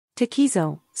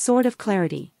Takizo, Sword of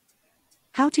Clarity.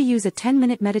 How to use a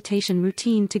 10-minute meditation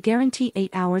routine to guarantee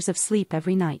 8 hours of sleep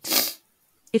every night.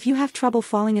 If you have trouble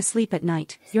falling asleep at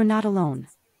night, you're not alone.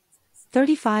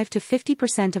 35 to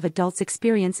 50% of adults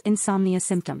experience insomnia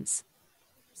symptoms.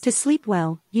 To sleep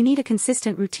well, you need a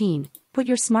consistent routine. Put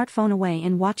your smartphone away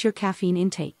and watch your caffeine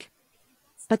intake.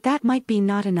 But that might be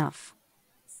not enough.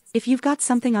 If you've got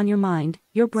something on your mind,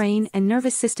 your brain and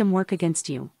nervous system work against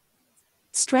you.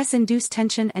 Stress-induced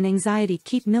tension and anxiety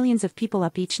keep millions of people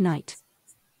up each night.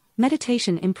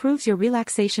 Meditation improves your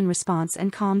relaxation response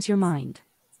and calms your mind.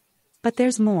 But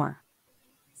there's more.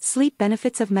 Sleep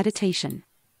benefits of meditation.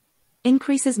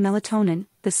 Increases melatonin,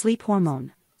 the sleep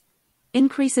hormone.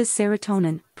 Increases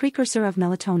serotonin, precursor of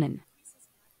melatonin.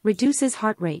 Reduces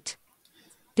heart rate.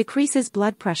 Decreases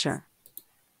blood pressure.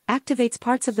 Activates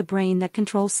parts of the brain that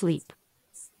control sleep.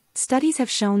 Studies have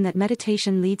shown that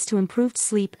meditation leads to improved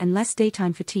sleep and less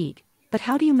daytime fatigue. But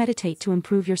how do you meditate to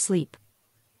improve your sleep?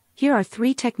 Here are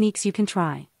 3 techniques you can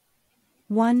try.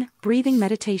 1. Breathing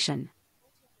meditation.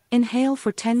 Inhale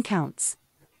for 10 counts.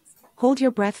 Hold your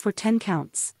breath for 10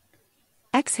 counts.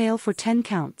 Exhale for 10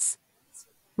 counts.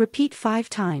 Repeat 5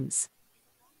 times.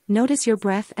 Notice your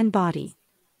breath and body.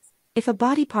 If a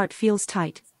body part feels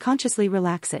tight, consciously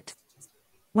relax it.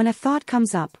 When a thought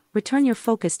comes up, return your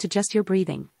focus to just your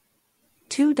breathing.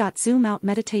 2. Zoom out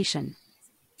meditation.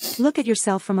 Look at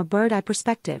yourself from a bird's eye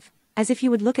perspective, as if you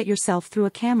would look at yourself through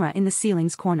a camera in the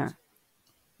ceiling's corner.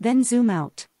 Then zoom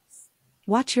out.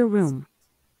 Watch your room.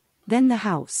 Then the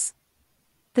house.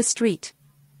 The street.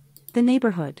 The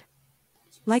neighborhood.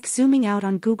 Like zooming out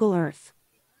on Google Earth.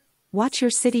 Watch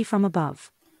your city from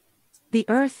above. The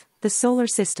Earth, the solar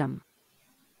system.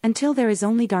 Until there is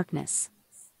only darkness.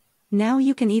 Now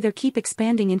you can either keep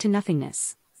expanding into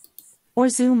nothingness. Or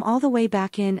zoom all the way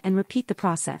back in and repeat the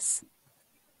process.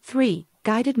 3.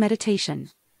 Guided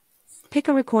meditation. Pick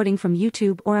a recording from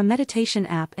YouTube or a meditation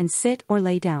app and sit or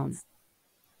lay down.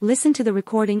 Listen to the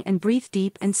recording and breathe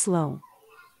deep and slow.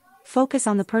 Focus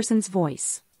on the person's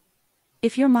voice.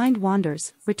 If your mind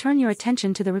wanders, return your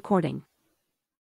attention to the recording.